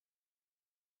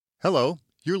Hello,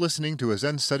 you're listening to a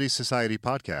Zen Studies Society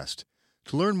podcast.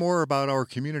 To learn more about our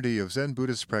community of Zen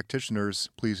Buddhist practitioners,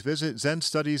 please visit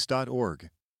zenstudies.org.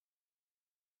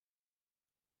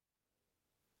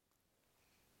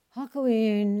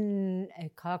 Hakuin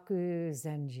Ekaku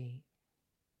Zenji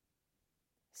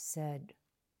said,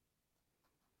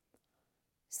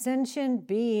 "Sentient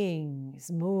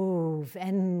beings move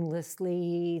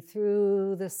endlessly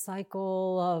through the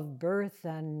cycle of birth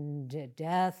and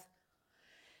death,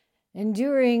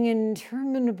 enduring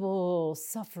interminable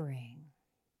suffering.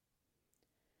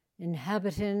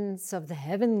 Inhabitants of the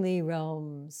heavenly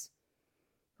realms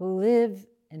who live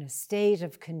in a state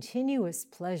of continuous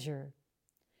pleasure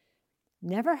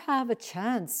never have a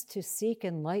chance to seek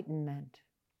enlightenment.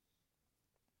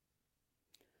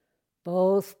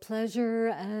 Both pleasure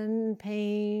and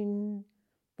pain,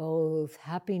 both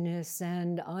happiness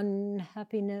and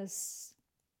unhappiness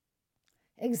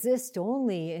exist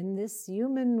only in this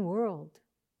human world.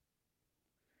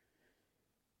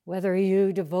 Whether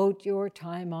you devote your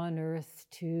time on earth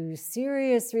to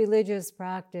serious religious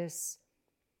practice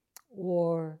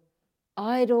or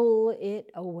idle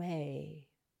it away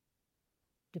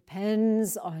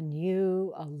depends on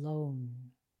you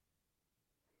alone.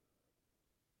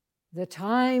 The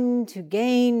time to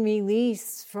gain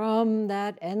release from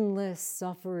that endless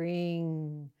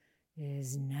suffering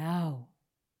is now.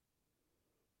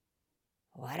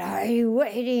 What are you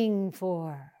waiting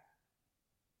for?"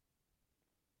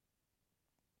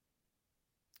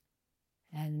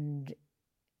 And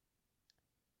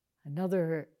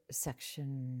another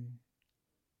section,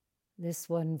 this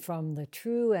one from the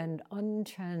True and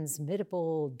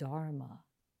Untransmittable Dharma.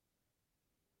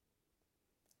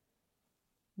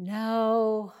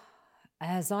 Now,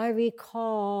 as I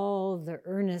recall the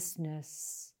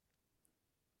earnestness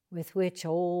with which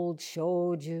old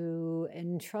Shoju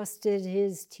entrusted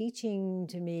his teaching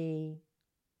to me,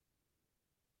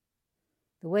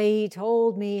 the way he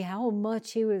told me how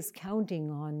much he was counting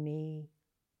on me,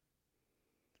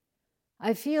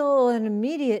 I feel an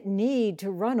immediate need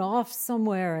to run off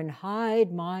somewhere and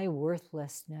hide my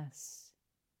worthlessness.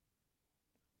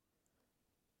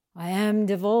 I am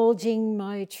divulging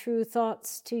my true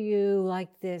thoughts to you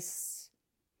like this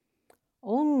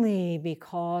only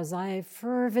because I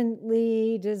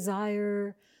fervently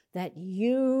desire that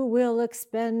you will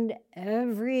expend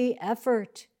every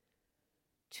effort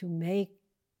to make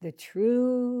the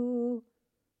true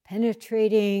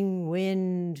penetrating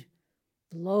wind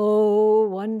blow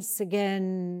once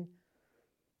again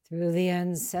through the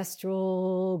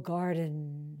ancestral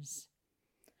gardens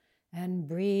and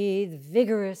breathe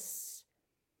vigorous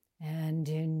and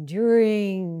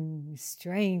enduring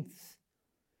strength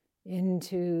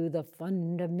into the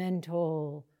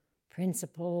fundamental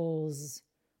principles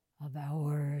of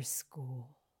our school.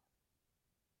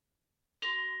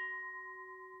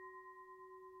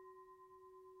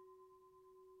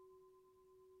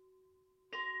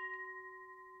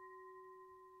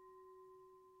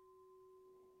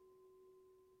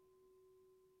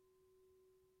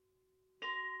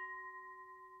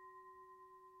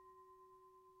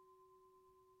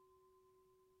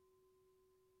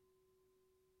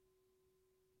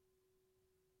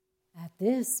 At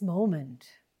this moment,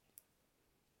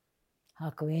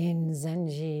 Hakuin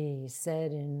Zenji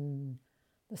said in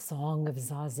the Song of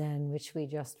Zazen, which we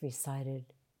just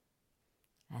recited,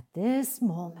 at this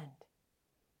moment,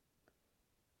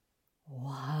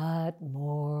 what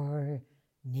more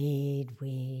need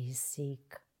we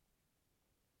seek?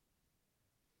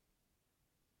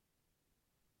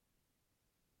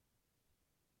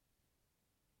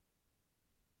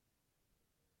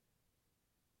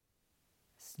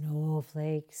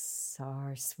 Snowflakes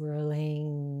are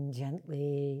swirling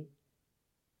gently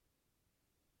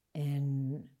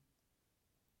in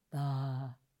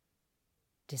the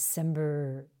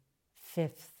December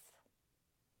 5th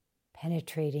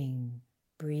penetrating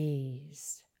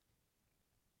breeze.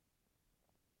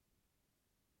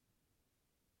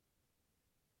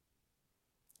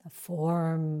 The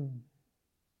form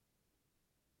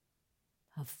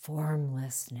of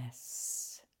formlessness.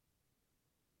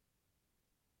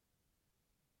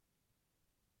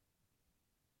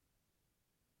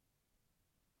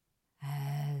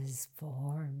 As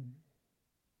form.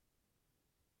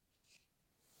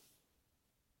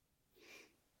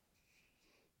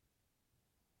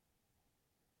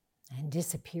 And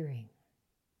disappearing.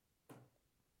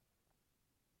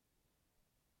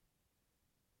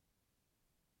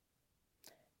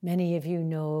 Many of you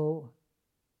know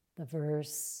the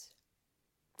verse,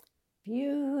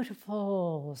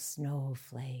 beautiful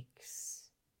snowflakes.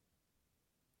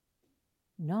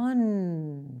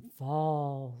 None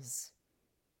falls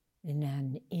in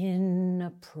an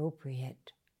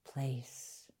inappropriate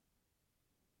place.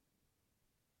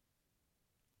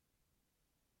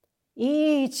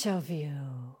 Each of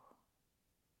you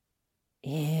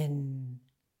in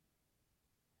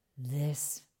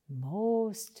this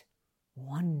most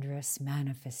wondrous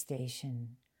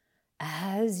manifestation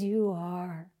as you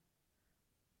are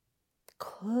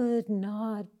could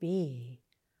not be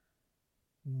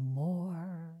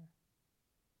more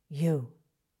you.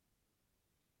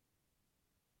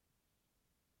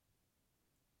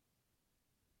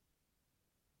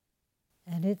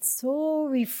 And it's so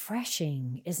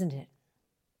refreshing, isn't it?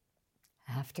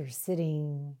 After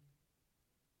sitting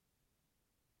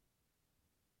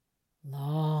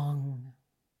long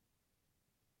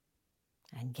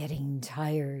and getting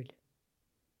tired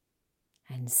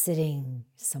and sitting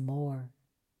some more,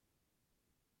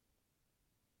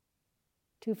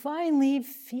 to finally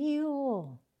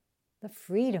feel the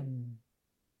freedom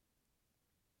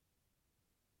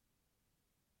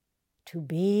to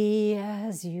be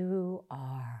as you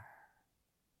are.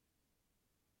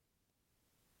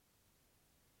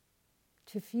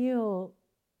 To feel,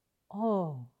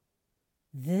 oh,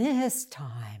 this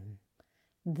time,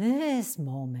 this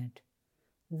moment,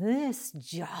 this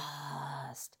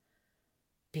just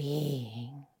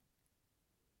being,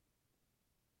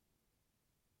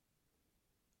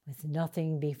 with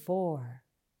nothing before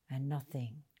and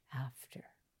nothing after.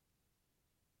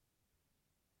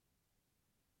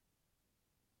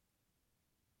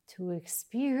 To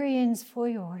experience for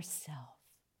yourself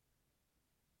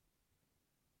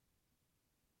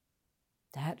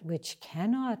that which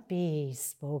cannot be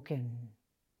spoken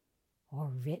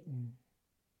or written,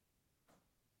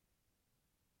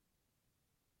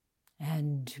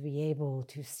 and to be able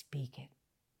to speak it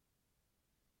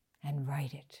and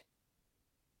write it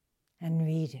and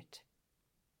read it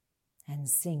and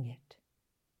sing it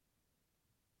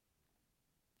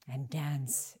and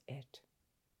dance it.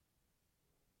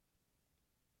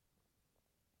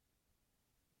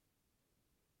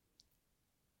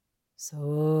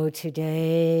 So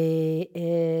today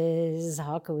is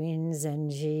Hakuin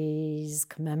Zenji's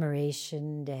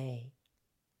commemoration day.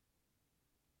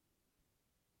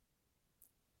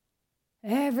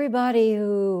 Everybody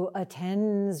who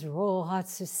attends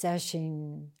Rohatsu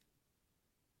session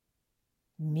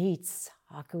meets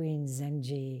Hakuin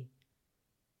Zenji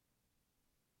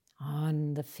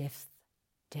on the 5th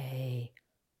day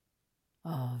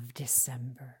of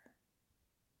December.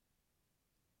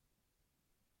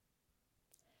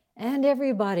 And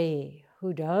everybody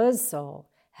who does so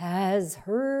has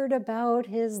heard about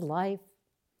his life.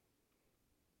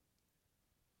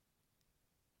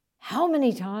 How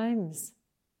many times?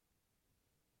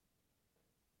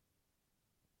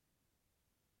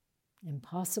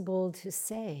 Impossible to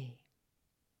say.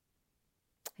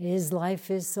 His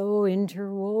life is so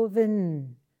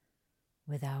interwoven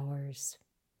with ours.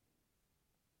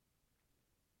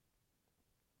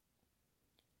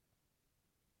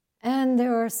 And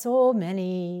there are so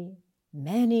many,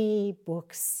 many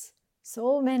books,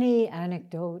 so many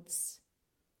anecdotes,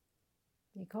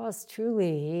 because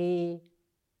truly he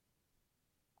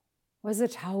was a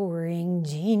towering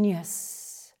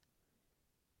genius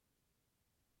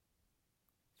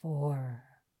for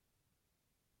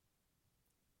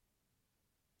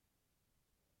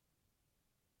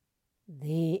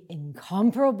the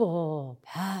incomparable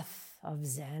path of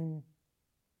Zen.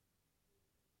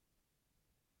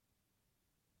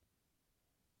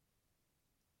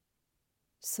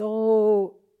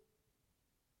 So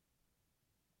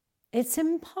it's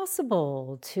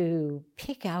impossible to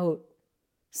pick out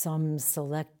some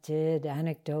selected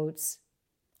anecdotes.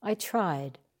 I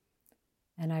tried,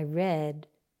 and I read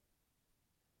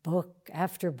book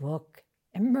after book,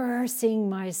 immersing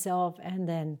myself, and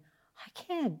then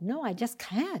I just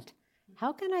can't.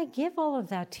 How can I give all of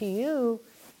that to you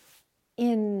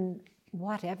in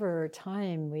whatever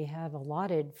time we have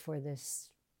allotted for this?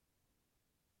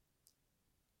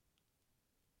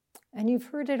 And you've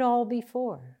heard it all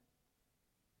before.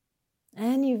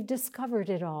 And you've discovered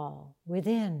it all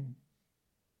within.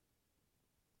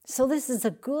 So this is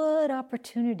a good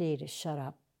opportunity to shut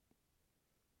up.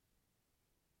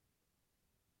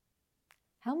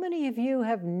 How many of you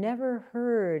have never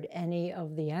heard any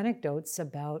of the anecdotes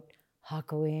about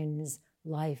Hakuin's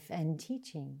life and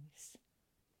teachings?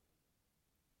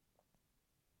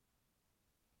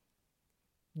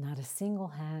 Not a single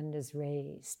hand is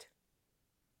raised.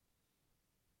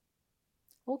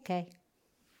 Okay.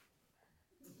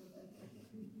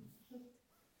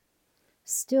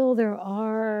 Still, there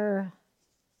are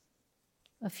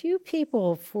a few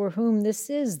people for whom this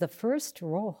is the first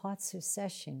Rohatsu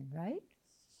session, right?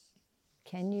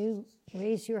 Can you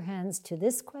raise your hands to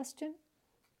this question?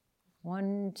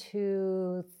 1,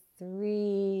 2,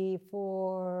 3,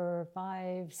 4,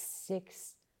 5,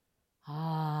 6.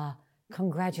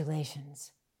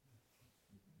 Congratulations.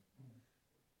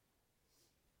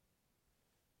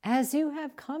 As you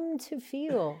have come to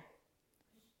feel,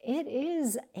 it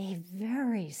is a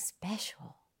very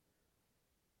special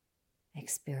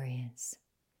experience.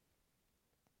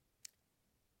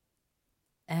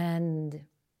 And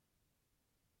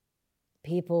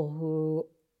people who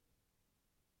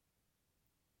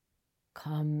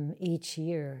come each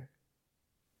year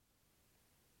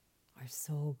are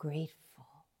so grateful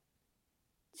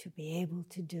to be able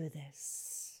to do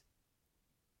this.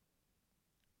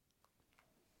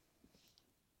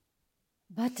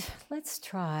 But let's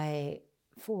try,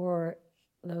 for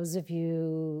those of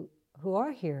you who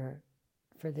are here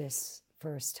for this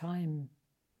first time,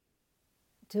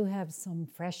 to have some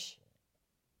fresh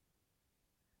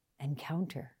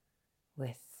encounter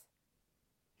with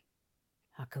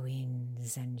Hakuin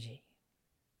Zenji.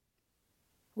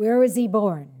 Where was he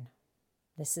born?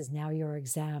 This is now your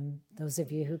exam, those of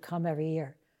you who come every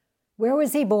year. Where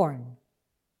was he born?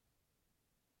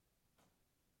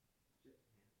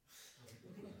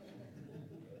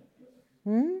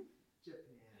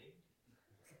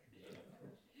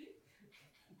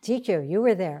 Jikyu, you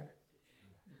were there.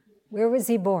 Where was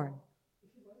he born? He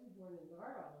wasn't born in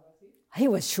Nara, was he? He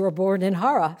was sure born in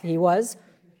Hara. He was.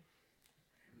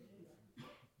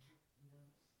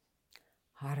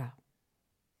 Hara,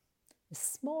 a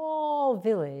small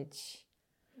village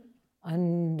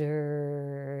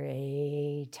under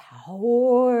a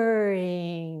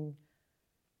towering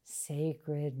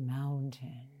sacred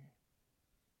mountain.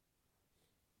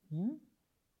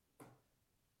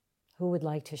 Who would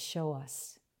like to show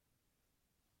us?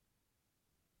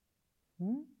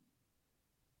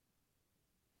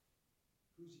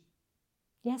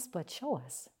 Yes, but show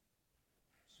us.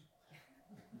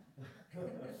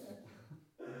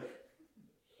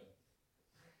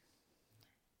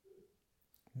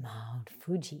 Mount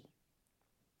Fuji,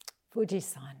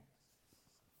 Fuji-san.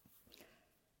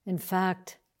 In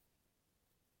fact,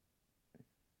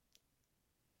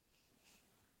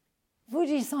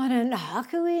 Fuji-san and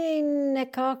Hakuin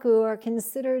Nekkaku are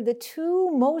considered the two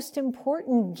most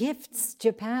important gifts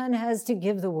Japan has to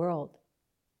give the world.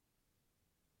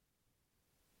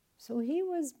 So he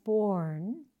was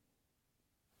born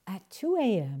at 2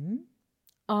 a.m.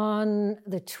 on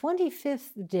the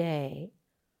 25th day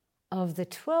of the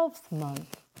 12th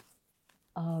month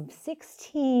of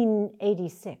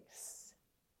 1686.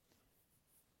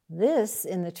 This,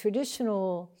 in the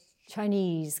traditional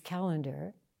Chinese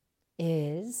calendar,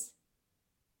 is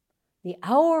the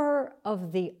hour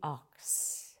of the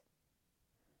ox,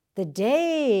 the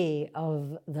day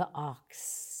of the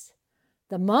ox,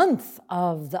 the month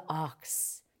of the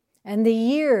ox, and the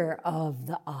year of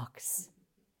the ox.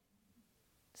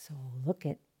 So look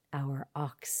at our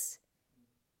ox.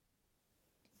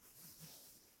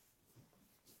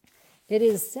 It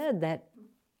is said that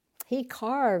he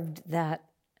carved that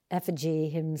effigy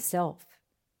himself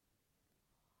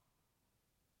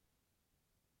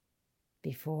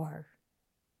before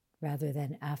rather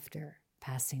than after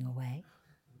passing away.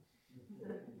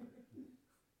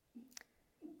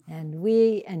 And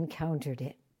we encountered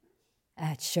it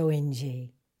at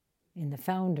Shoinji in the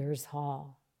Founders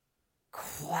Hall.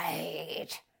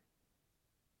 Quite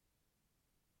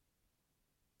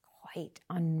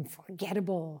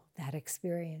unforgettable, that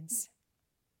experience.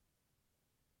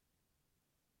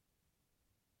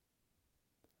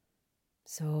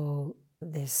 So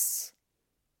this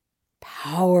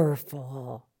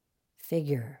powerful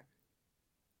figure,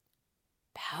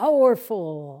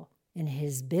 powerful in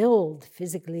his build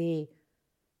physically,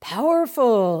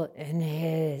 powerful in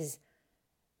his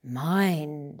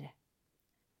mind,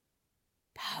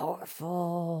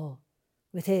 powerful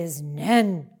with his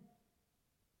nen,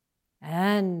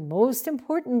 and most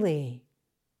importantly,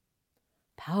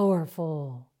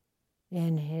 powerful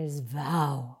in his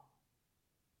vow.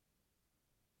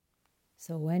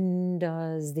 So when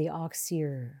does the ox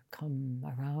year come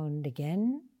around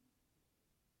again?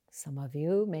 Some of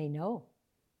you may know.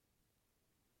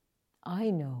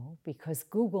 I know because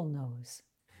Google knows.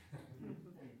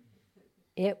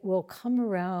 It will come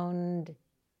around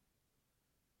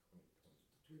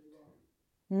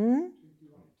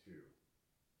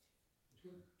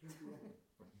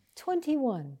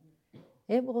 21.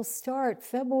 It will start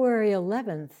February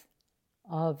 11th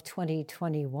of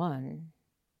 2021.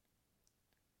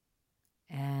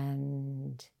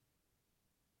 And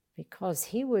because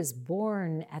he was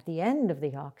born at the end of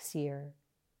the ox year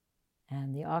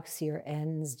And the Ox year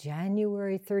ends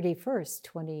January 31st,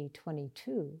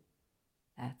 2022.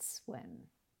 That's when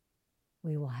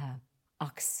we will have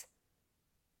Ox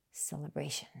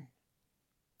celebration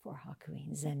for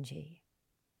Hakuin Zenji.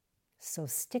 So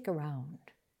stick around.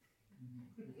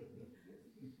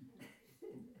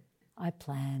 I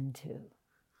plan to.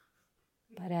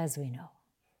 But as we know,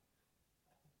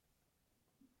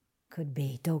 could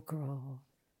be Dokuro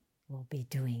will be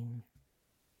doing.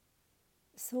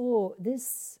 So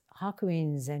this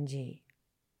Hakuin Zenji,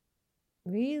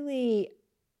 really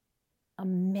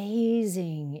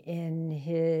amazing in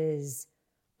his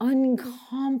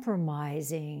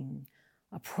uncompromising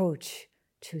approach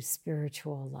to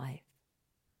spiritual life.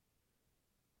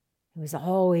 He was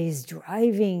always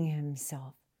driving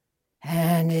himself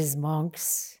and his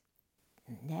monks.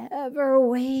 Never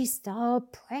waste a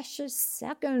precious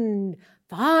second.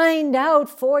 Find out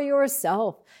for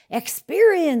yourself.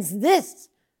 Experience this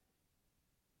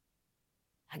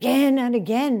again and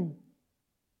again.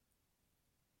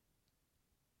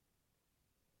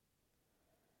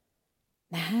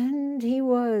 And he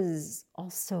was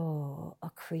also a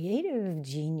creative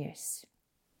genius.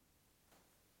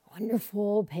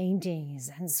 Wonderful paintings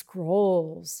and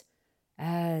scrolls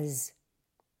as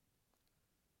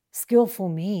skillful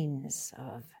means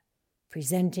of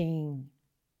presenting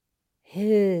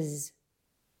his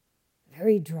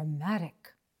very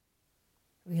dramatic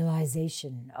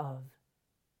realization of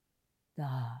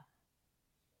the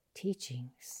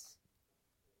teachings.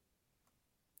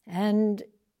 And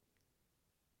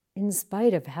in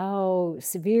spite of how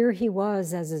severe he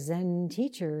was as a Zen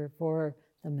teacher for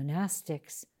the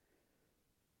monastics,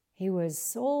 he was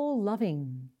so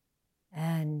loving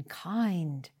and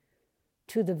kind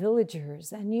to the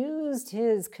villagers and used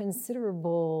his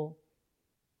considerable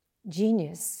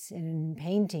genius in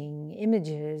painting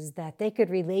images that they could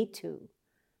relate to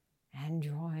and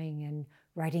drawing and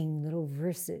writing little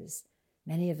verses,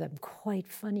 many of them quite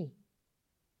funny.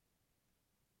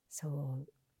 So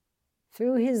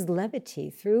through his levity,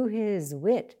 through his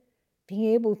wit,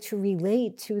 being able to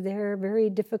relate to their very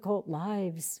difficult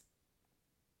lives,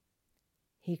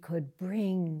 he could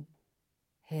bring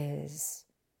his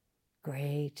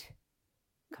great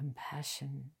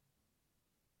compassion.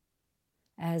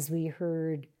 As we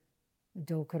heard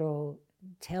Dokuro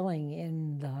telling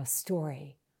in the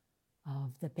story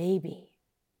of the baby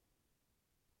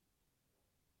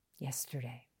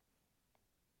yesterday.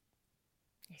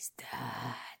 Is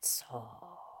that so?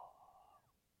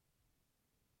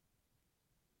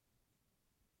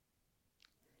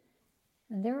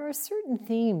 And there are certain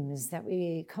themes that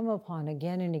we come upon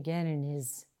again and again in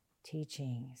his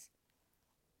teachings.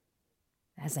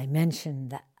 As I mentioned,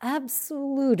 the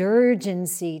absolute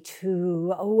urgency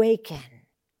to awaken,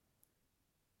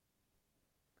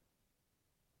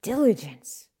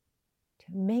 diligence, to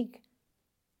make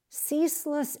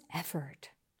ceaseless effort.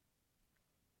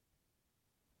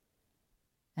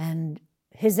 And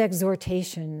his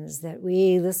exhortations that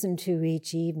we listen to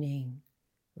each evening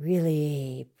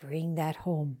really bring that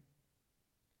home.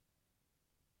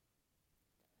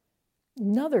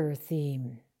 Another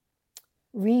theme,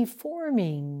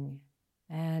 reforming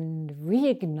and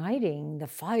reigniting the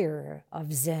fire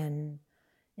of Zen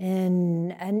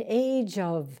in an age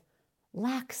of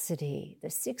laxity. The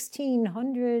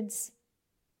 1600s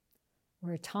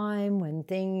were a time when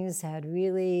things had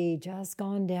really just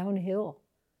gone downhill,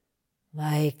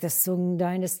 like the Sung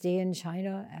dynasty in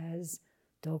China, as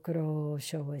Dokuro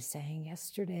Sho was saying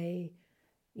yesterday,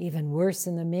 even worse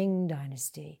in the Ming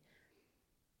dynasty.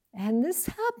 And this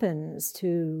happens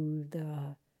to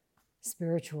the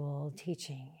spiritual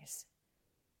teachings,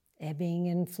 ebbing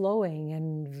and flowing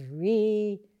and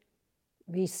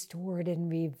restored and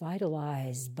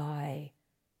revitalized by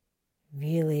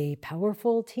really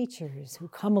powerful teachers who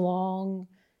come along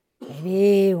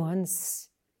maybe once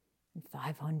in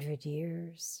 500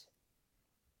 years.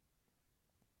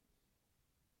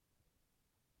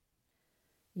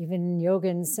 Even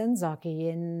Yogen Senzaki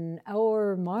in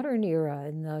our modern era,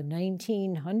 in the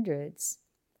 1900s,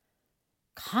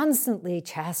 constantly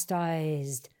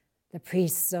chastised the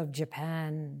priests of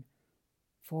Japan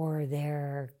for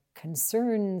their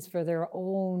concerns for their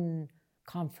own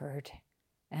comfort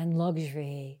and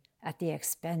luxury at the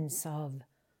expense of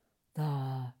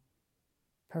the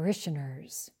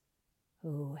parishioners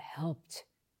who helped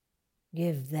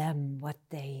give them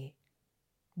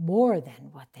more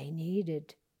than what they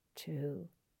needed to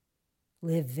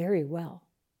live very well.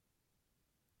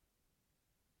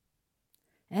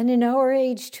 And in our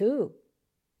age too,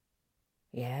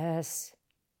 yes,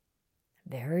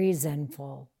 very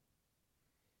Zenful.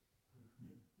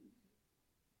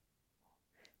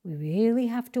 we really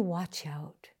have to watch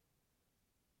out.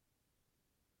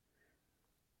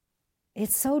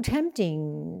 It's so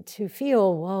tempting to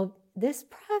feel, well, this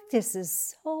practice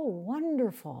is so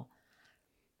wonderful.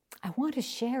 I want to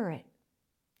share it.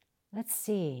 Let's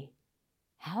see,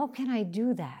 how can I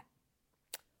do that?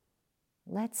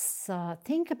 Let's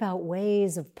think about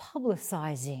ways of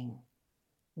publicizing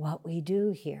what we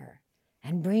do here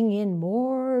and bring in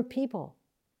more people.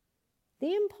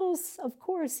 The impulse, of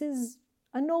course, is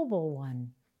a noble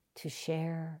one to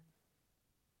share.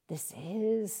 This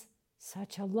is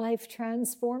such a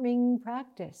life-transforming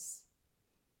practice.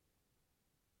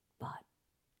 But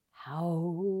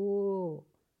how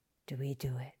do we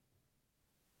do it?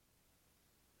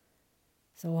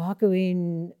 So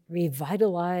Hakuin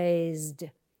revitalized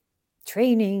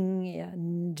training,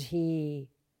 and he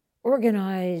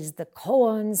organized the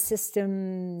koan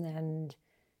system and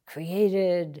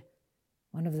created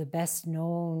one of the best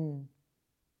known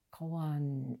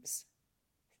koans,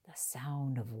 the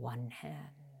sound of one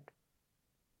hand.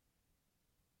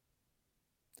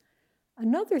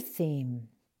 Another theme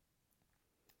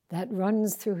that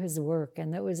runs through his work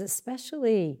and that was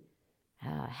especially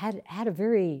had a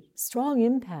very strong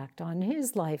impact on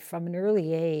his life from an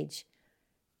early age.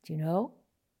 Do you know?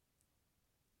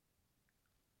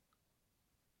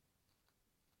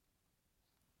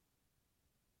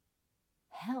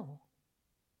 Hell.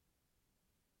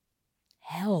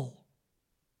 Hell.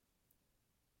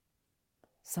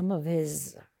 Some of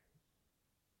his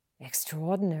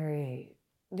extraordinary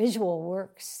visual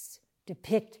works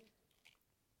depict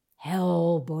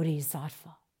hell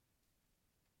bodhisattva.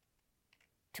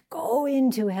 To go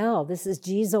into hell, this is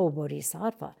Jizo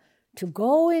Bodhisattva, to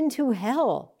go into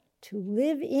hell, to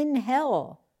live in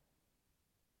hell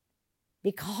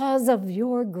because of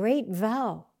your great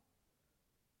vow,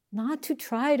 not to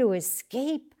try to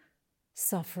escape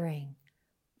suffering,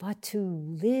 but to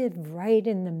live right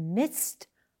in the midst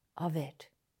of it.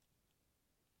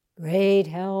 Great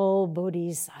hell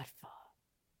Bodhisattva.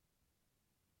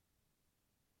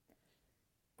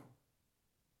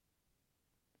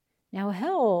 Now,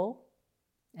 hell,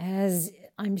 as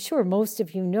I'm sure most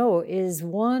of you know, is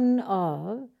one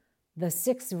of the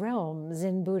 6 realms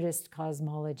in Buddhist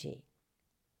cosmology.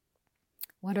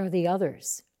 What are the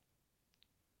others?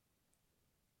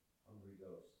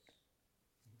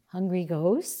 Hungry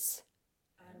ghosts.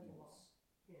 Hungry ghosts.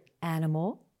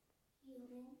 Animal.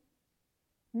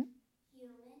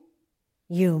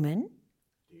 Human.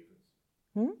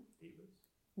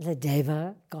 The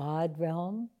Deva, God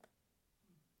realm.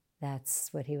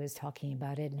 That's what he was talking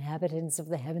about, inhabitants of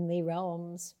the heavenly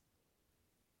realms.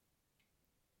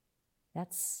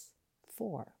 That's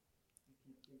 4. I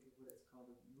can't think of what it's called,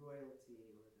 the royalty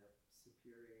or the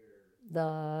superior.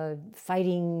 The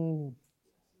fighting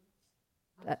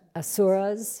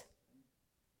asuras.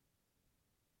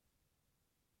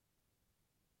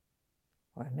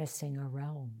 We're missing a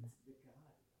realm.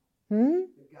 The God realm.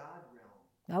 The God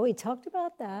realm. Oh, we talked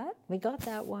about that. We got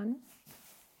that one.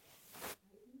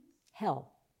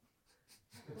 Hell.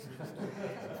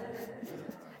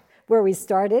 Where we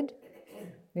started,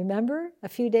 remember, a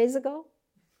few days ago?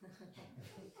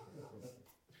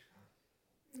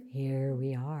 Here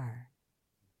we are.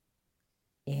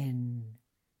 In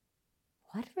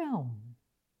what realm?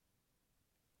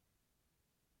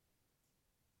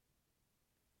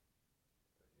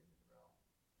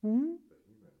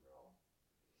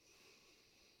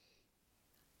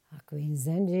 Hakuin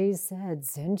Zenji said,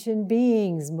 sentient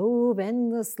beings move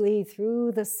endlessly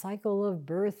through the cycle of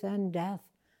birth and death,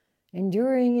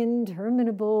 enduring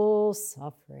interminable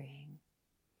suffering.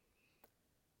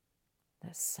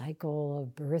 The cycle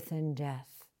of birth and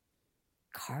death,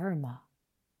 karma.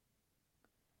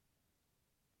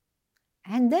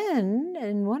 And then,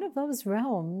 in one of those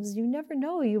realms, you never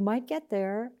know, you might get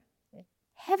there,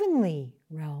 heavenly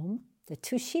realm, the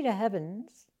Tushita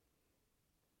heavens,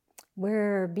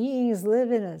 where beings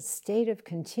live in a state of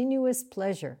continuous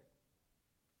pleasure.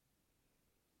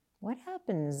 What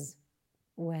happens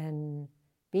when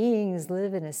beings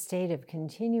live in a state of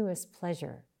continuous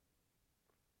pleasure?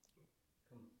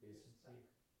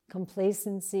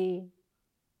 Complacency.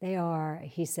 They are,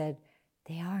 he said,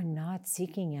 they are not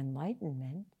seeking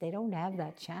enlightenment. They don't have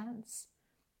that chance.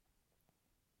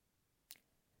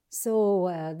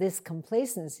 So this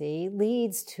complacency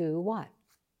leads to what?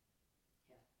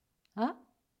 Huh?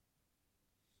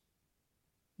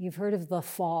 You've heard of the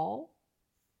fall?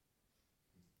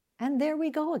 And there we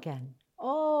go again.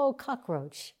 Oh,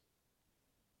 cockroach.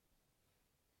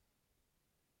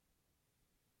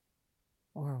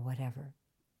 Or whatever.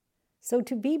 So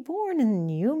to be born in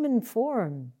human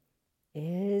form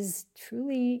is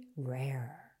truly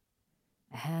rare.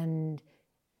 And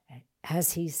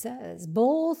as he says,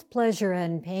 both pleasure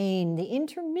and pain, the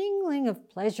intermingling of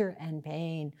pleasure and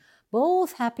pain,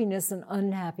 both happiness and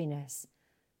unhappiness,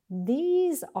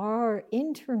 these are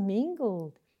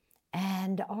intermingled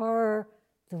and are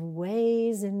the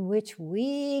ways in which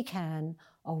we can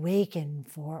awaken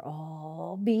for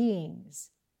all beings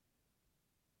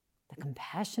the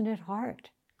compassionate heart.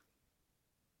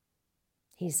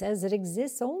 He says it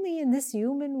exists only in this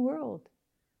human world.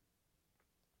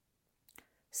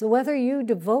 So whether you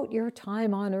devote your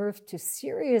time on earth to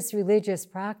serious religious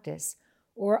practice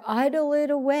or idle it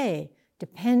away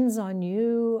depends on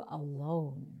you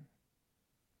alone.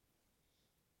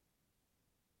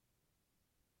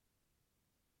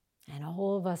 And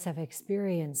all of us have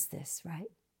experienced this,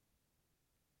 right?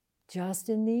 Just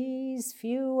in these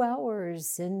few hours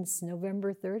since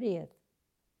November 30th,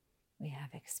 we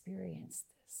have experienced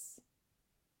this.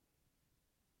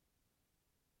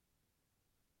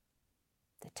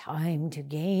 The time to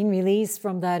gain release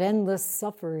from that endless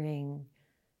suffering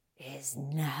is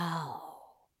now.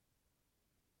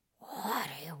 What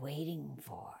are you waiting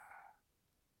for?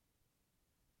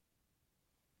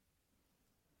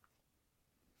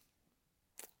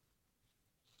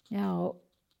 Now,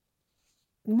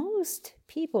 most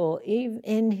people, even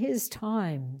in his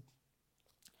time,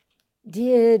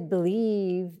 did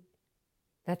believe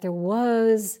that there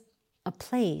was a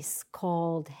place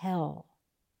called hell.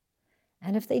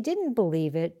 And if they didn't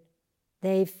believe it,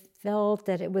 they felt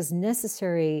that it was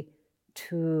necessary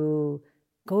to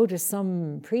go to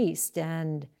some priest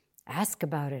and ask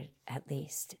about it, at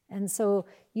least. And so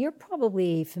you're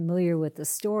probably familiar with the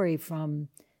story from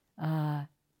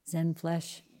Zen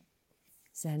Flesh,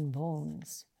 Zen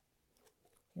Bones.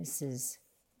 This is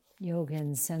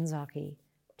Yogen Senzaki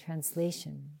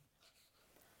translation.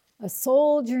 A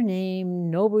soldier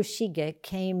named Nobushige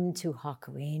came to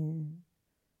Hakuin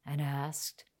and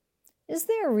asked, "Is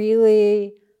there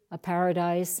really a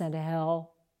paradise and a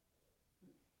hell?"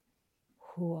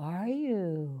 "Who are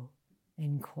you?"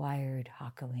 inquired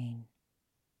Hakuin.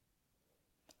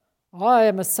 "I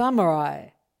am a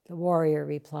samurai," the warrior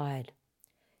replied.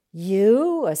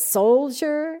 "You, a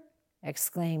soldier?"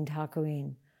 exclaimed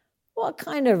Hakuin. "What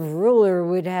kind of ruler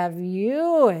would have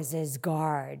you as his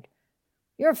guard?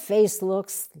 Your face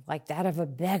looks like that of a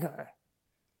beggar."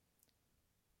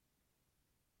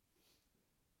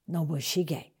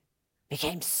 Nobushige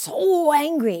became so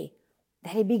angry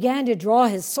that he began to draw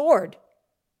his sword.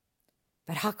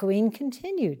 But Hakuin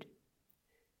continued,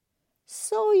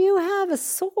 "So you have a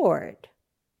sword.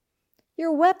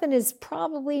 Your weapon is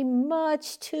probably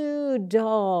much too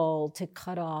dull to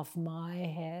cut off my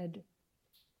head."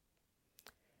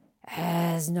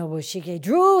 As Nobushige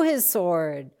drew his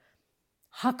sword,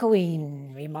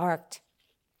 Hakuin remarked,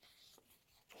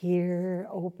 "Here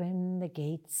open the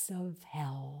gates of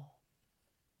hell."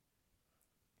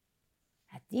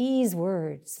 At these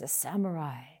words, the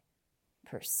samurai,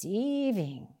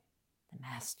 perceiving the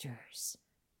master's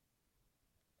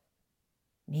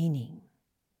meaning,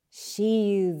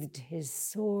 sheathed his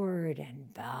sword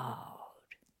and bowed.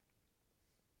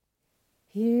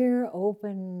 "Here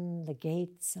open the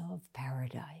gates of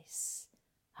paradise,"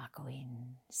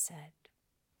 Hakuin said.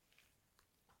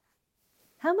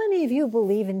 How many of you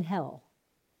believe in hell?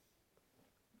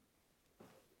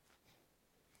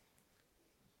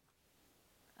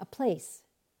 A place.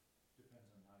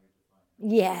 Depends on how you define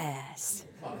it. Yes.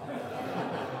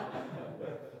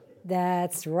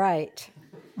 That's right.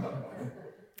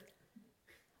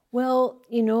 Well,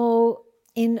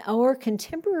 in our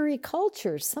contemporary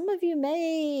culture, some of you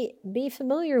may be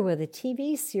familiar with a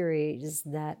TV series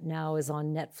that now is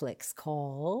on Netflix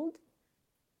called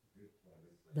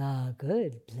The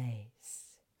Good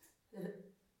Place.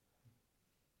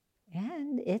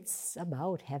 And it's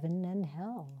about heaven and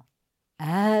hell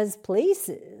as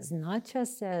places, not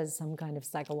just as some kind of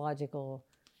psychological,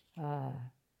 but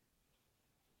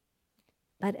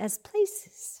as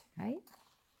places, right?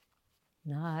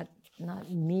 Not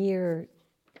mere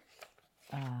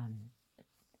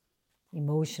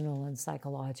emotional and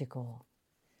psychological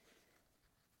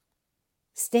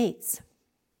states.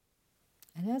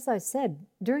 And as I said,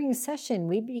 during session,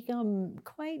 we become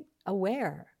quite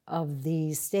aware of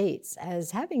these states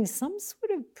as having some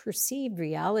sort of perceived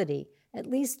reality, at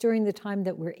least during the time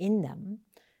that we're in them,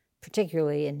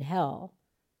 particularly in hell.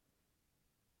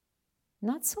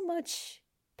 Not so much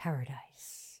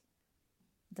paradise.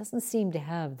 It doesn't seem to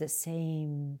have the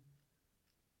same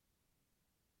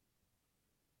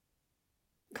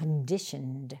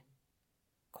conditioned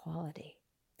quality,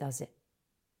 does it?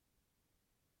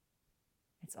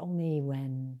 It's only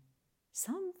when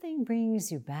something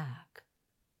brings you back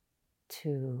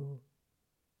to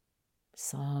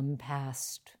some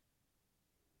past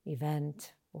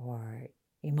event or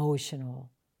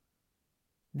emotional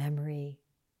memory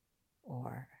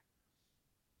or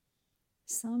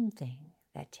something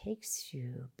that takes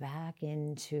you back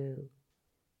into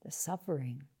the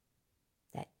suffering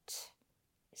that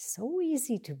is so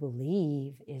easy to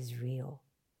believe is real.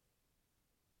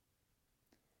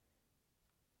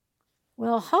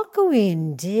 Well,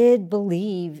 Hakuin did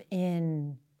believe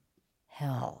in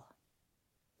hell.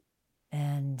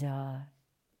 And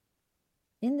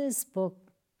in this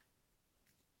book,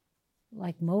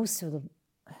 like most of the,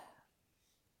 let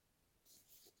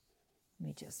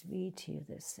me just read to you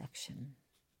this section.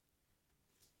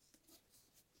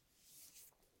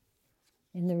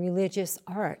 In the religious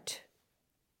art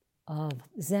of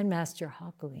Zen Master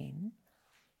Hakuin,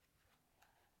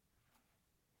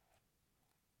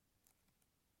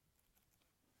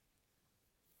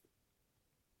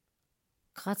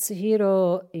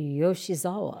 Katsuhiro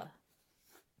Yoshizawa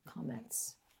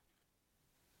comments,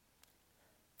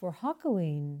 for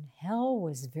Hakuin, hell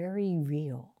was very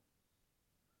real.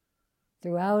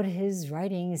 Throughout his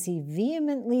writings, he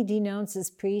vehemently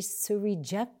denounces priests who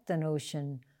reject the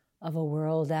notion of a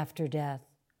world after death,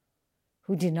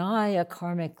 who deny a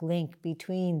karmic link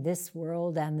between this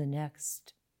world and the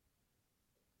next.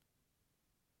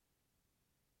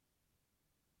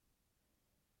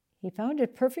 He found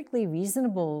it perfectly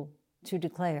reasonable to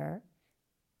declare,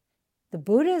 the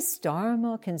Buddhist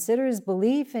Dharma considers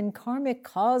belief in karmic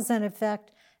cause and effect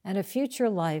and a future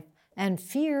life and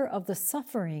fear of the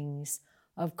sufferings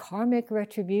of karmic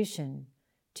retribution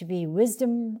to be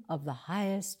wisdom of the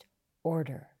highest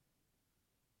order.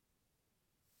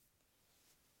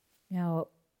 Now,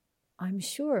 I'm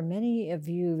sure many of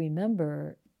you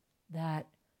remember that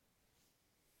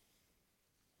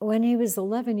when he was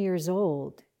 11 years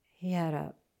old, he had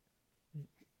a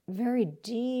very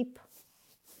deep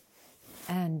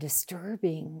and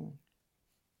disturbing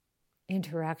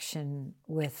interaction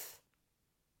with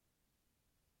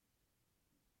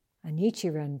a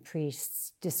Nichiren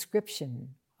priest's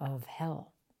description of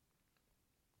hell.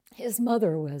 His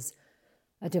mother was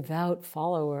a devout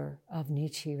follower of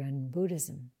Nichiren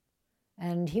Buddhism,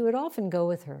 and he would often go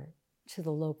with her to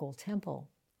the local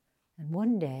temple. And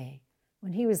one day,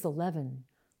 when he was 11,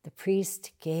 the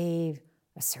priest gave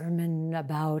a sermon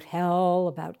about hell,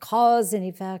 about cause and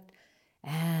effect,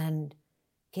 and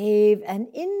gave an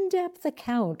in-depth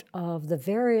account of the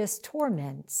various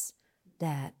torments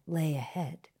that lay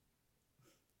ahead.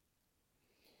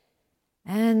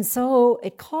 And so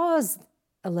it caused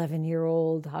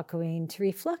 11-year-old Hakuin to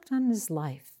reflect on his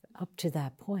life up to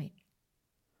that point.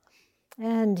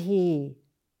 And he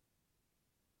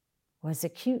was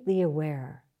acutely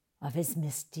aware of his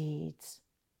misdeeds,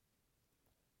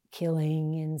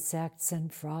 killing insects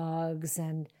and frogs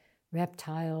and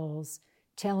reptiles,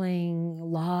 telling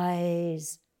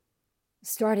lies,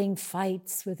 starting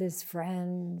fights with his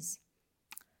friends.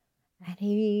 And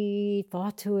he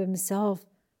thought to himself,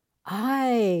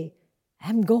 I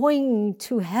am going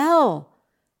to hell.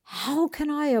 How can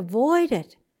I avoid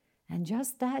it? And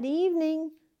just that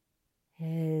evening,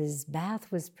 his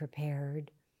bath was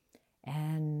prepared,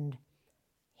 and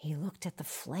he looked at the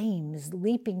flames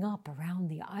leaping up around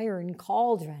the iron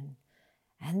cauldron,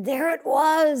 and there it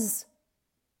was.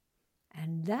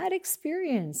 And that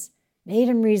experience made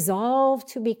him resolve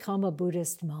to become a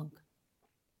Buddhist monk.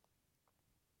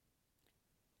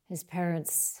 His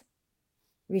parents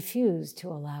refused to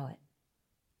allow it,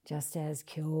 just as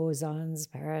Kyozan's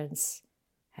parents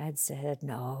had said,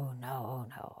 no, no,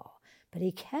 no. But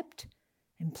he kept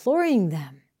imploring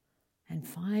them, and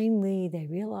finally they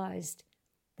realized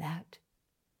that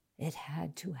it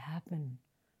had to happen.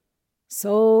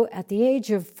 So at the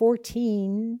age of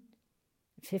 15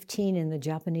 in the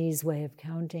Japanese way of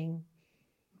counting,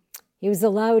 he was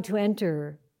allowed to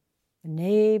enter the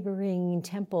neighboring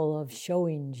temple of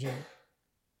Shoinji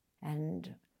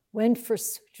and went for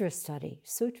sutra study.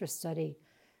 Sutra study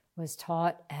was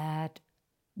taught at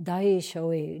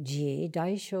Daishoji.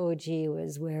 Daishoji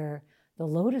was where the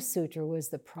Lotus Sutra was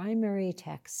the primary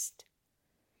text.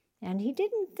 And he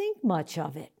didn't think much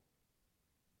of it.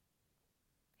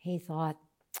 He thought,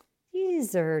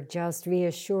 these are just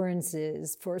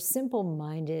reassurances for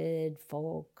simple-minded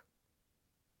folk.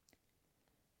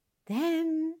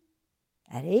 Then,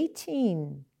 at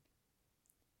 18,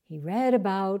 he read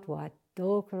about what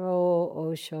Dokuro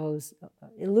Osho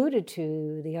alluded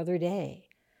to the other day,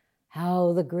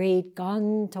 how the great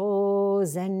Ganto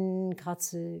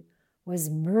Zenkatsu was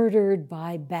murdered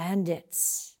by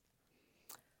bandits.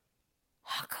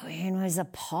 Hakuin was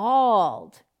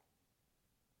appalled.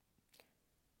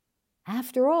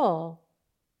 After all,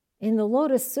 in the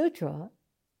Lotus Sutra,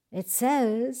 it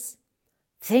says,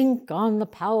 think on the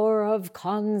power of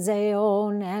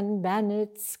Kanzeon and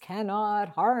bandits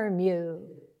cannot harm you.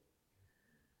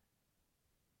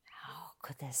 How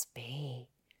could this be?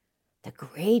 The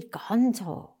great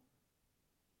Ganto.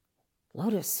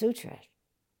 Lotus Sutra,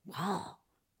 wow,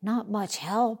 not much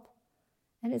help.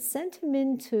 And it sent him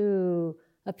into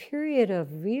a period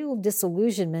of real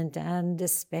disillusionment and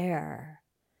despair,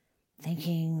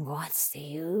 thinking, what's the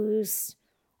use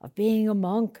of being a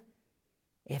monk?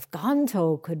 If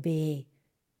Ganto could be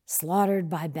slaughtered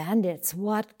by bandits,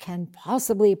 what can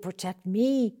possibly protect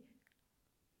me?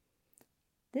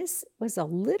 This was a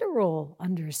literal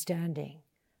understanding,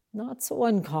 not so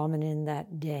uncommon in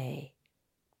that day.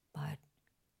 But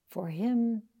for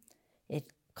him,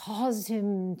 it caused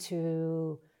him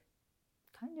to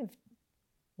kind of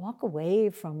walk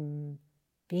away from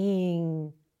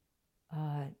being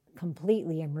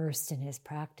completely immersed in his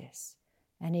practice.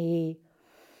 And he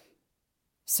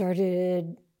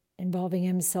started involving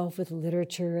himself with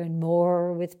literature and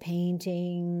more with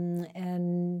painting,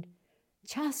 and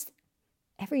just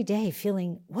every day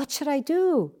feeling, what should I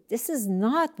do? This is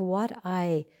not what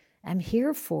I am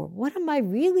here for. What am I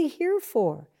really here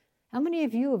for? How many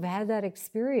of you have had that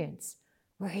experience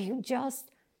where you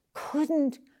just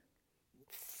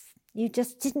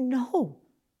didn't know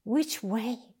which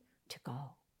way to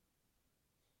go?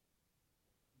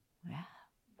 Yeah.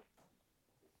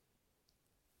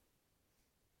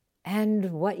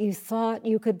 And what you thought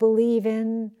you could believe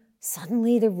in,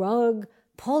 suddenly the rug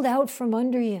pulled out from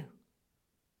under you.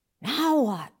 Now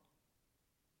what?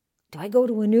 Do I go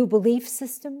to a new belief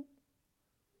system?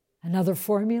 Another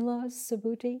formula,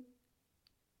 Subhuti?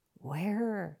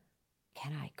 Where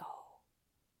can I go?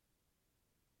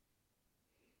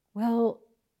 Well,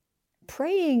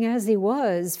 praying as he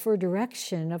was for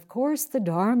direction, of course the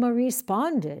Dharma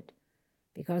responded,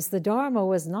 because the Dharma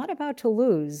was not about to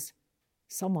lose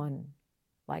someone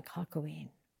like Hakuin.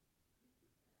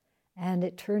 And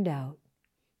it turned out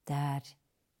that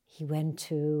he went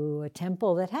to a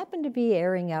temple that happened to be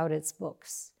airing out its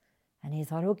books. And he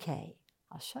thought, okay,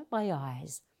 I'll shut my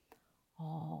eyes,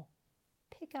 I'll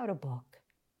pick out a book,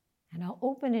 and I'll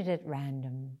open it at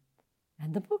random.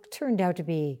 And the book turned out to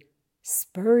be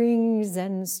Spurring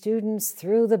Zen Students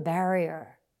Through the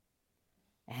Barrier.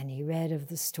 And he read of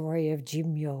the story of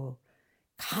Jimyo,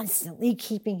 constantly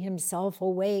keeping himself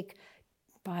awake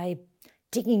by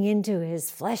digging into his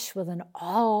flesh with an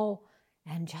awl,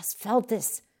 and just felt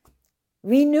this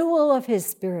renewal of his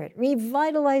spirit,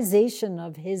 revitalization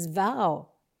of his vow,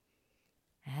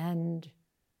 and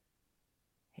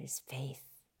his faith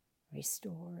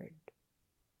restored.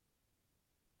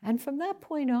 And from that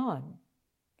point on,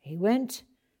 he went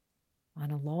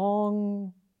on a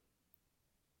long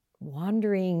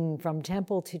wandering from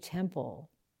temple to temple,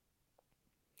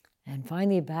 and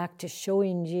finally back to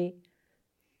Shoinji,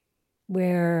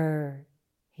 where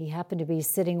he happened to be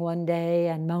sitting one day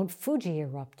and Mount Fuji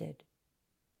erupted.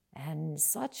 And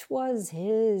such was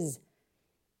his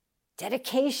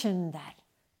dedication that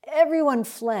everyone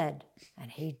fled, and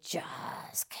he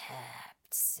just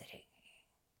kept sitting.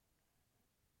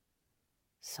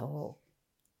 So,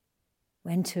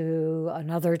 went to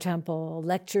another temple,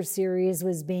 lecture series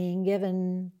was being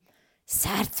given,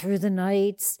 sat through the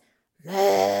nights,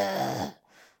 meh,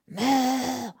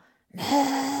 meh,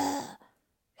 meh,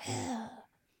 meh.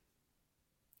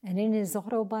 And in his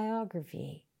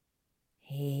autobiography,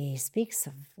 he speaks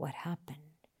of what happened.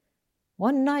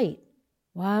 One night,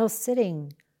 while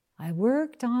sitting, I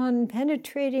worked on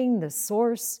penetrating the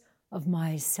source of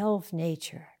my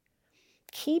self-nature,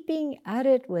 keeping at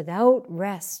it without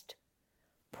rest,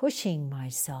 pushing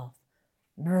myself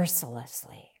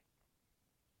mercilessly.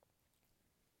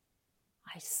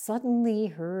 I suddenly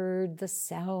heard the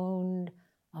sound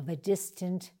of a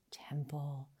distant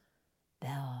temple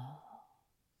bell.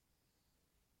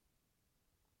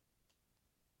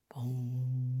 Boom.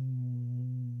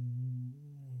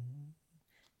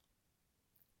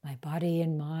 My body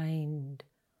and mind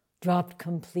dropped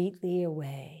completely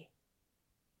away.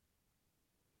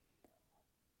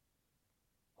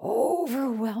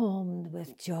 Overwhelmed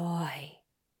with joy,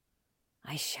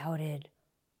 I shouted,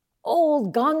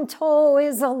 "Old Ganto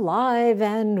is alive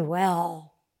and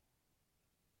well."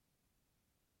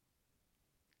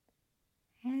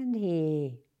 And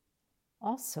he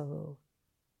also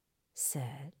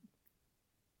said,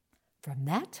 from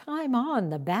that time on,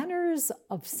 the banners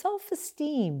of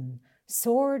self-esteem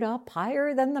soared up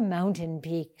higher than the mountain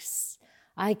peaks.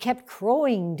 I kept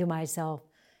crowing to myself,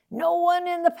 no one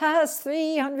in the past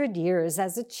 300 years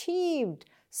has achieved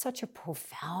such a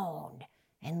profound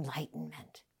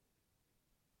enlightenment.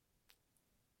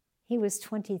 He was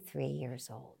 23 years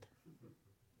old.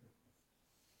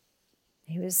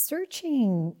 He was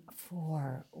searching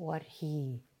for what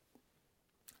he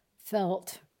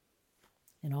felt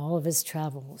in all of his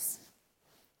travels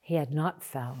he had not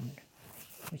found,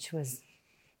 which was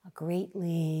a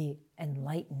greatly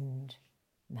enlightened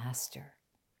master.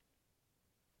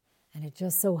 And it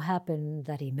just so happened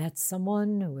that he met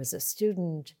someone who was a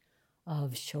student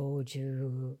of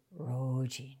Shoju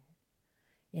Rojin.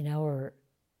 In our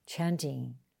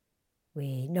chanting,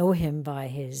 we know him by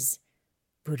his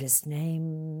Buddhist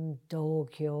name,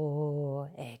 Dokyo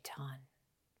Eitan.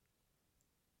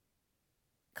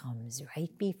 Comes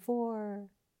right before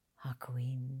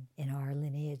Hakuin in our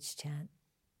lineage chant.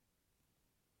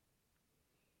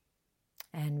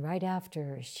 And right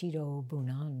after Shido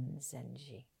Bunan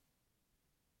Zenji.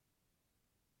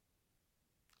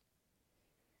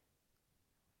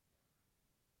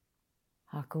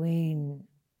 Hakuin,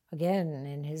 again,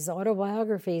 in his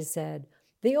autobiography said,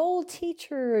 "The old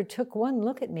teacher took one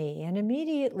look at me and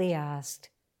immediately asked,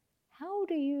 'How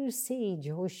do you see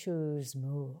Joshu's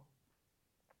Mu?'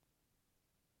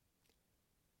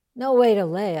 'No way to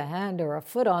lay a hand or a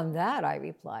foot on that,' I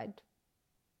replied.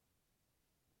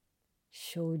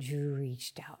 Shoju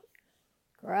reached out,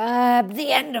 grabbed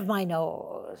the end of my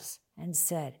nose, and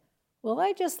said, 'Well,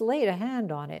 I just laid a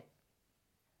hand on it.'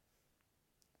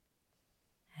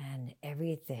 And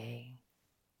everything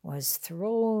was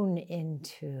thrown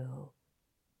into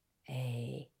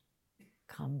a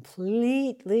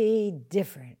completely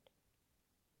different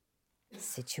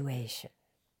situation.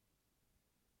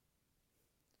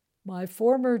 My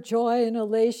former joy and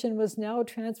elation was now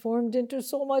transformed into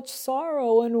so much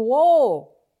sorrow and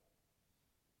woe.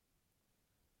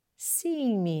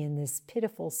 Seeing me in this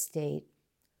pitiful state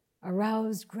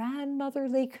aroused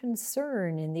grandmotherly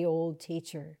concern in the old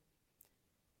teacher.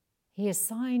 He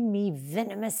assigned me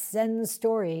venomous Zen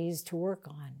stories to work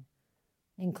on,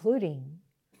 including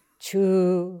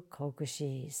Chu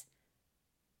Kokushi's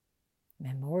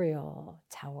memorial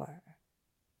tower.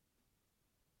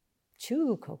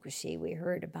 Chu Kokushi we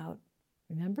heard about,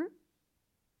 remember?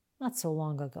 Not so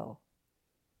long ago,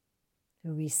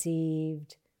 who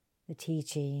received the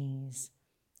teachings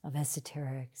of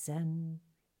esoteric Zen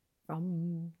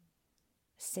from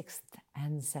sixth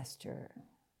ancestor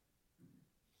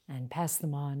and passed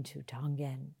them on to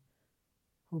Tangen,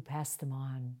 who passed them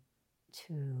on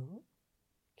to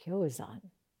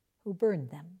Kyozan, who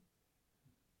burned them.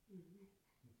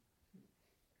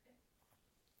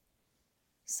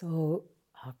 So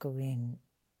Hakuin,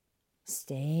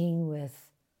 staying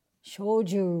with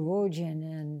Shoju Rojin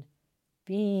and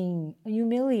being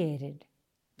humiliated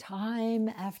time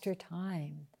after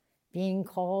time, being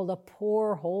called a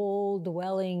poor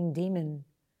hole-dwelling demon,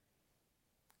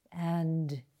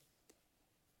 and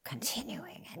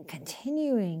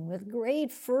continuing with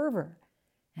great fervor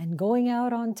and going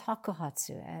out on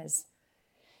takuhatsu, as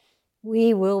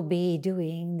we will be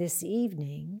doing this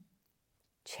evening,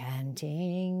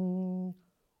 chanting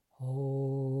Ho,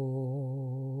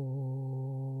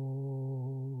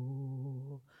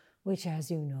 which,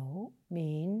 as you know,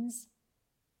 means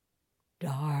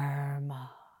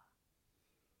Dharma.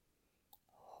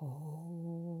 Ho.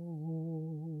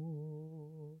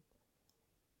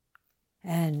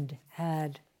 And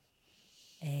had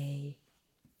a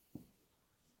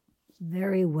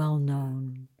very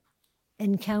well-known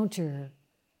encounter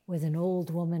with an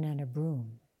old woman and a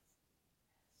broom.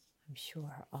 I'm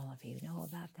sure all of you know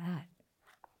about that.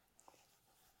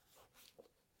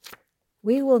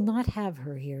 We will not have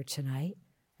her here tonight,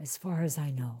 as far as I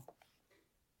know.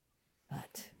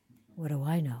 But what do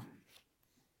I know?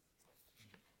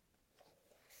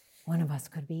 One of us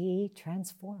could be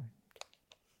transformed.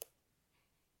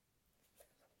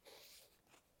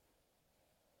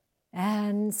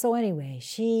 And so anyway,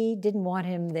 she didn't want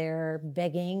him there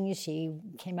begging. She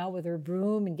came out with her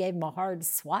broom and gave him a hard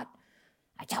swat.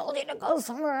 "I told you to go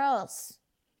somewhere else."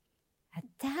 At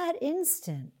that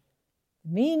instant, the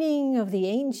meaning of the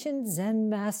ancient Zen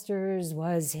masters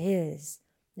was his.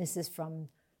 This is from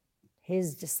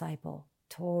his disciple,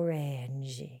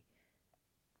 Torenji.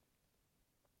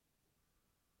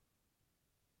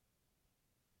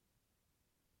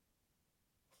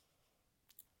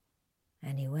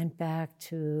 And he went back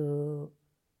to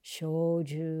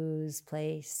Shoju's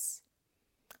place,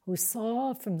 who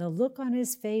saw from the look on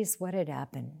his face what had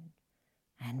happened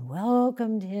and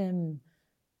welcomed him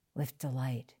with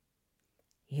delight.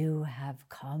 "You have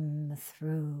come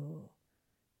through,"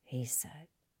 he said.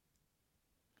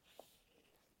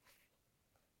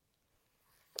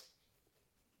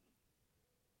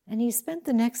 And he spent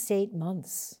the next 8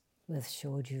 months with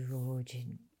Shoju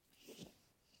Rojin,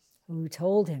 who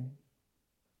told him,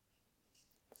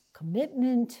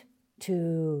 commitment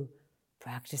to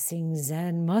practicing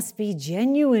Zen must be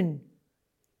genuine.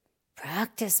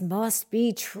 Practice must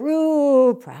be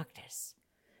true practice.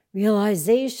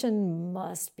 Realization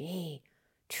must be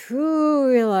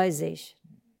true realization.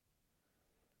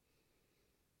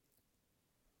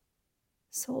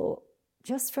 So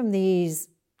just from these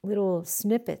little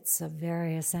snippets of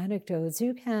various anecdotes,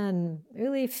 you can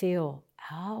really feel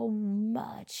how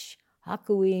much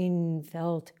Hakuin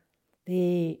felt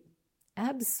the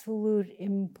absolute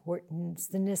importance,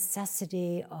 the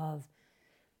necessity of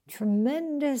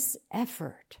tremendous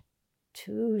effort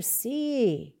to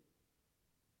see,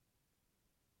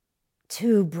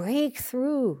 to break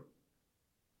through,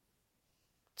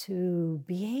 to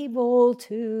be able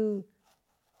to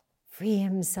free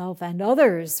himself and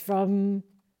others from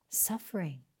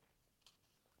suffering.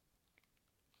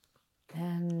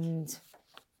 And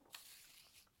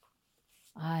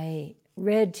I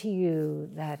read to you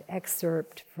that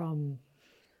excerpt from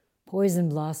Poison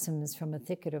Blossoms from a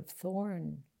Thicket of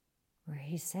Thorn, where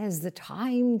he says the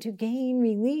time to gain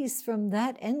release from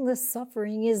that endless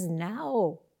suffering is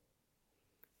now.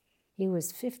 He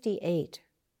was 58,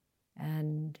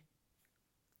 and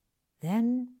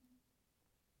then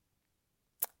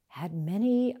had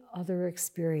many other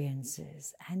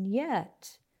experiences, and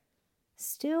yet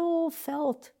still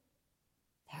felt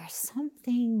there's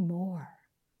something more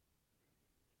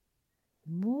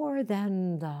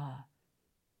than the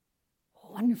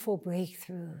wonderful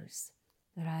breakthroughs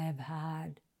that I have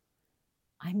had.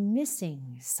 I'm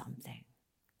missing something.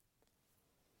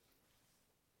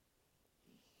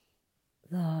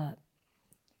 The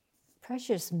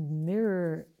Precious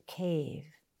Mirror Cave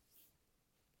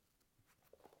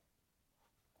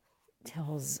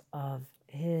tells of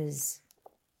his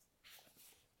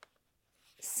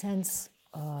sense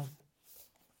of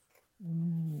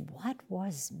what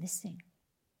was missing.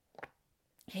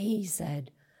 He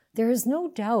said, "There is no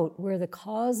doubt where the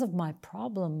cause of my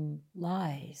problem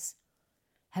lies.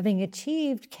 Having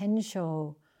achieved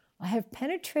Kensho, I have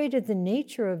penetrated the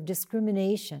nature of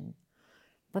discrimination,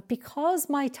 but because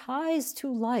my ties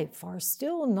to life are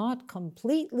still not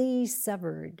completely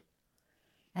severed,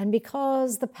 and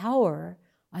because the power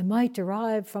I might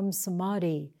derive from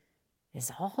samadhi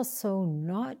is also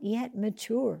not yet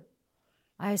mature,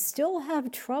 I still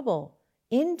have trouble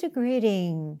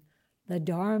integrating the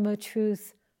Dharma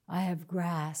truth I have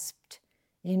grasped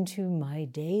into my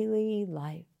daily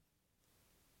life."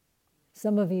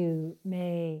 Some of you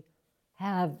may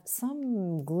have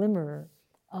some glimmer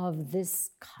of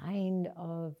this kind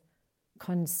of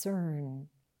concern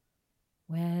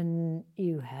when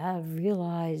you have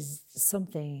realized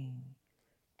something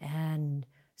and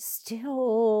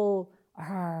still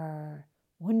are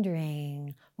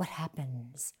wondering what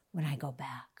happens when I go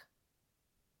back.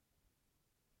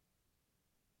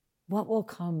 What will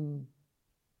come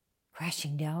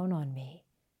crashing down on me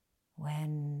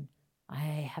when I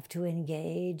have to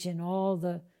engage in all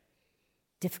the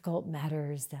difficult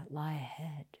matters that lie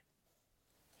ahead?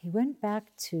 He went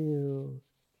back to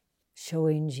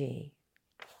Shoinji,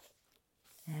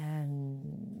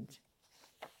 and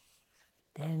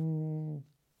then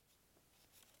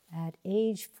at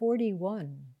age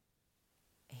 41,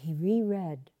 he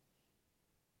reread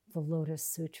the Lotus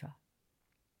Sutra.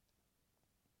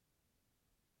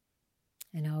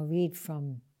 And I'll read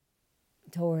from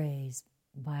Torei's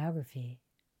biography.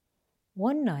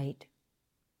 One night,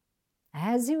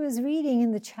 as he was reading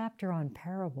in the chapter on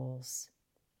parables,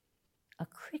 a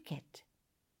cricket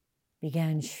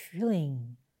began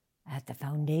shrilling at the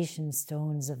foundation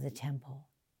stones of the temple.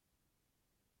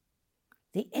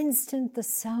 The instant the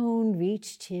sound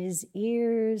reached his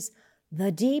ears,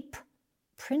 the deep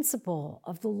principle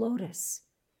of the lotus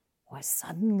was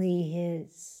suddenly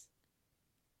his.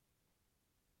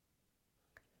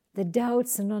 The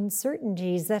doubts and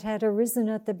uncertainties that had arisen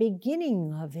at the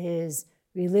beginning of his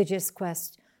religious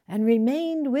quest and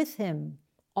remained with him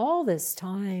all this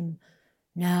time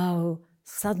now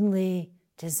suddenly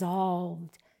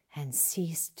dissolved and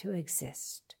ceased to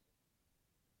exist.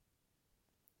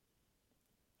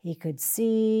 He could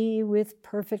see with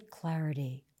perfect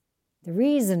clarity the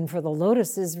reason for the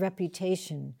lotus's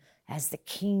reputation as the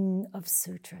king of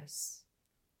sutras.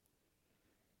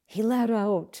 He let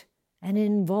out an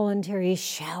involuntary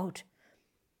shout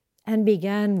and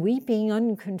began weeping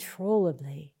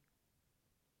uncontrollably.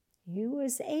 He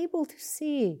was able to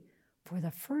see for the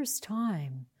first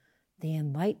time the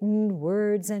enlightened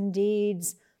words and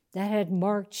deeds that had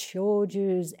marked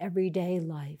Shoju's everyday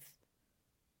life.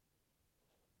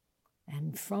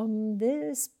 And from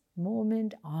this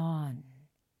moment on,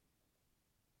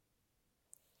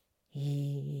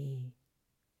 he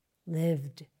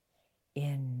lived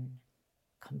in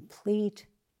complete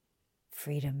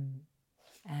freedom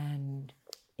and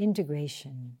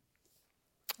integration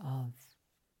of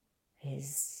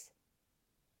his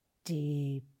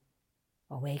deep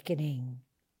awakening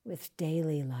with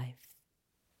daily life.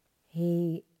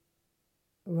 He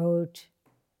wrote,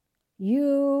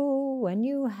 "You, when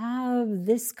you have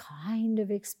this kind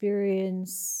of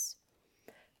experience,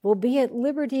 will be at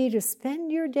liberty to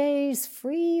spend your days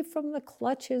free from the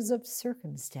clutches of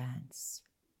circumstance.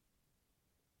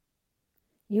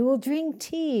 You will drink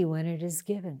tea when it is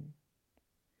given,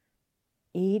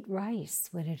 eat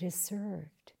rice when it is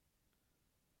served.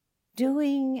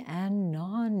 Doing and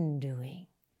non-doing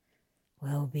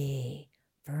will be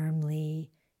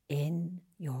firmly in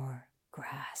your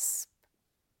grasp."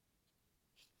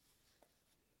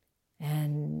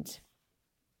 And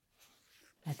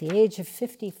at the age of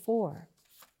 54,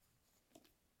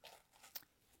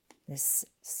 this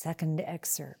second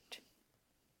excerpt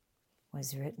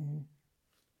was written.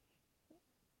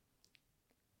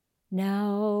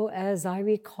 "Now, as I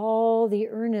recall the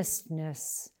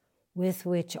earnestness with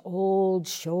which old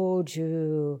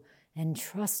Shoju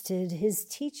entrusted his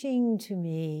teaching to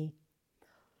me,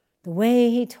 the way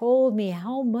he told me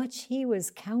how much he was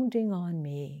counting on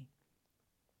me,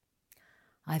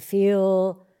 I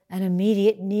feel an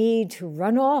immediate need to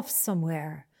run off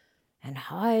somewhere and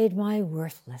hide my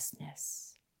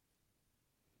worthlessness.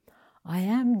 I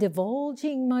am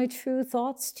divulging my true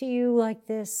thoughts to you like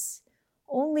this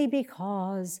only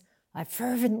because I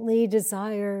fervently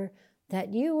desire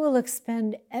that you will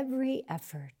expend every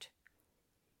effort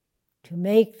to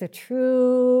make the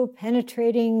true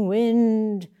penetrating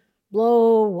wind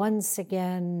blow once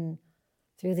again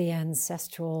through the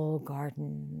ancestral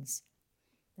gardens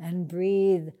and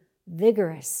breathe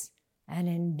vigorous and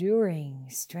enduring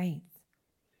strength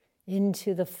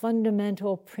into the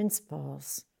fundamental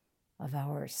principles of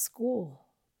our school."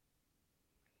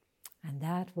 And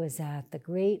that was at the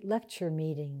great lecture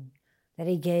meeting that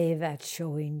he gave at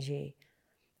Shoinji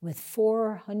with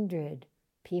 400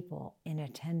 people in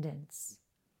attendance.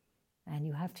 And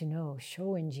you have to know,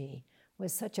 Shoinji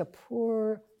was such a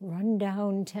poor,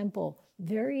 rundown temple,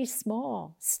 very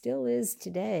small, still is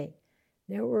today.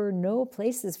 There were no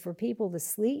places for people to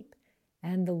sleep,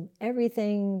 and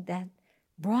everything that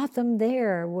brought them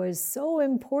there was so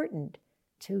important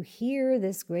to hear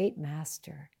this great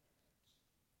master.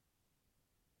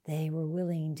 They were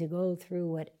willing to go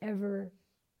through whatever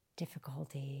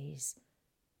difficulties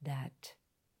that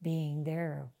being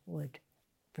there would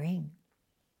bring.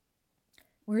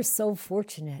 We're so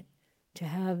fortunate to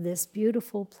have this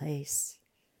beautiful place,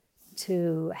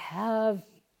 to have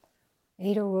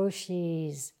Eido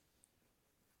Roshi's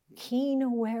keen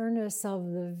awareness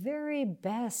of the very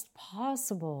best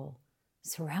possible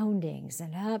surroundings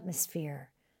and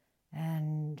atmosphere,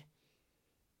 and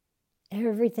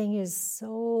everything is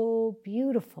so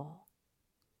beautiful.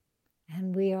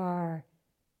 And we are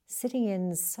sitting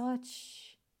in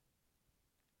such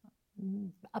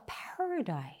a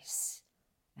paradise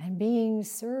and being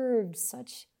served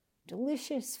such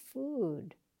delicious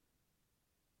food.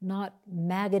 Not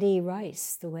maggoty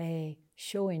rice the way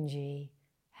Shoinji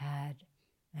had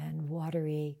and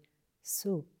watery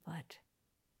soup, but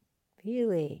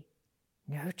really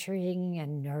nurturing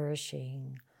and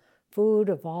nourishing food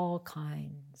of all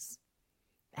kinds.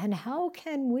 And how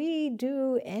can we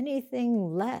do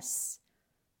anything less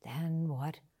than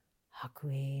what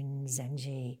Hakuin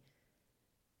Zenji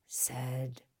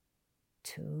said,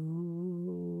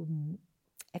 to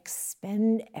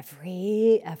expend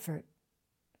every effort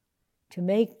to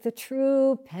make the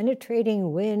true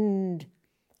penetrating wind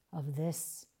of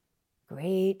this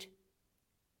great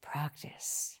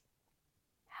practice?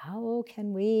 How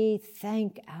can we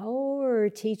thank our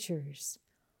teachers?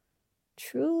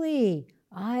 Truly,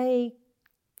 I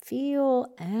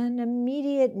feel an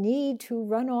immediate need to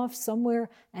run off somewhere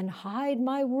and hide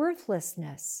my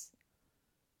worthlessness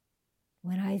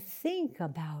when I think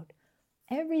about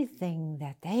everything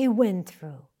that they went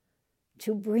through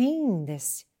to bring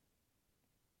this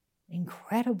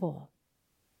incredible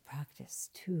practice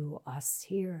to us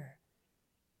here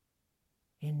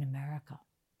in America.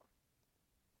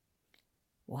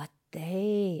 What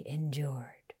they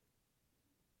endured.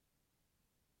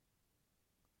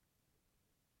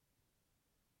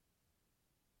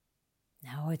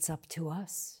 Now it's up to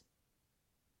us.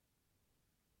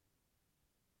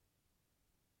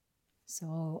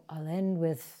 So I'll end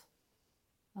with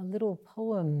a little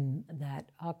poem that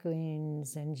Hakuin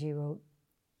Zenji wrote.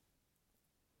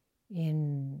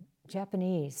 in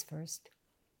Japanese first.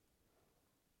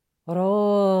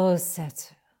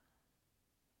 Rosetsu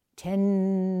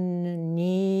ten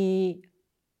ni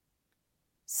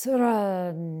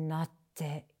sura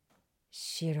natte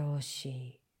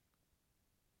shiroshi.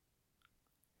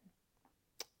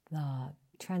 The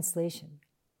translation: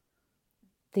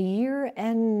 the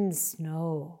year-end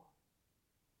snow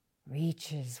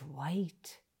reaches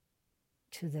white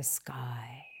to the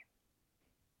sky.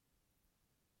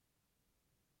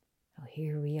 So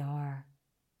here we are,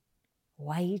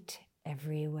 white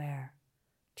everywhere,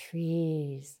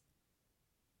 trees,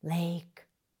 lake,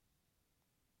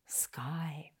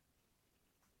 sky.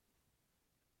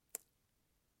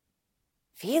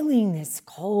 Feeling this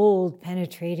cold,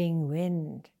 penetrating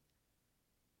wind,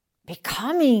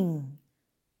 becoming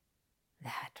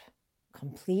that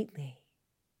completely.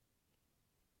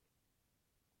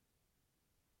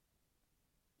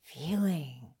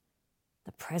 Feeling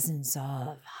the presence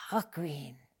of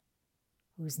Hakuin,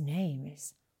 whose name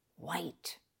is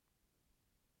white.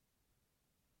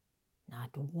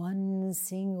 Not one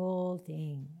single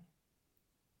thing,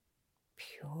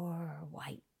 pure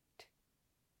white.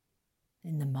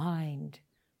 In the mind,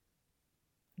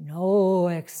 no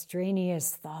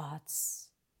extraneous thoughts,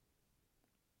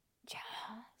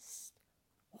 just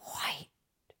white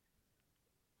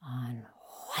on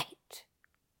white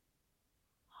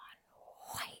on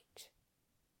white.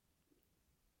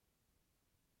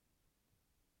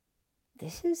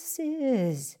 This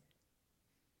is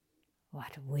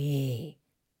what we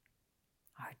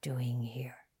are doing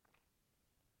here.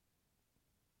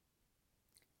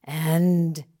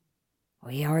 And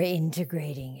we are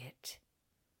integrating it.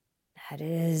 That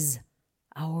is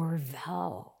our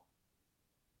vow.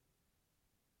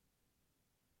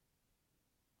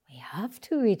 We have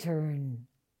to return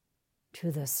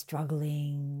to the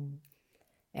struggling,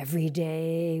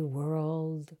 everyday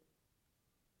world,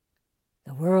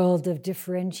 the world of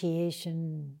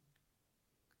differentiation,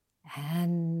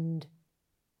 and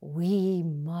we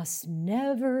must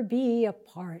never be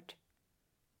apart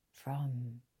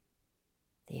from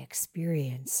the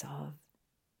experience of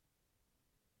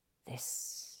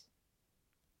this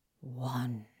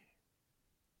one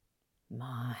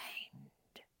mind.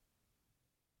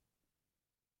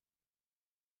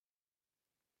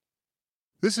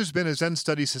 This has been a Zen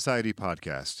Study Society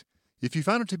podcast. If you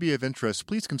found it to be of interest,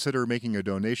 please consider making a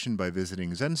donation by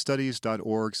visiting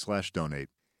zenstudies.org/donate.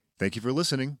 Thank you for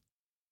listening.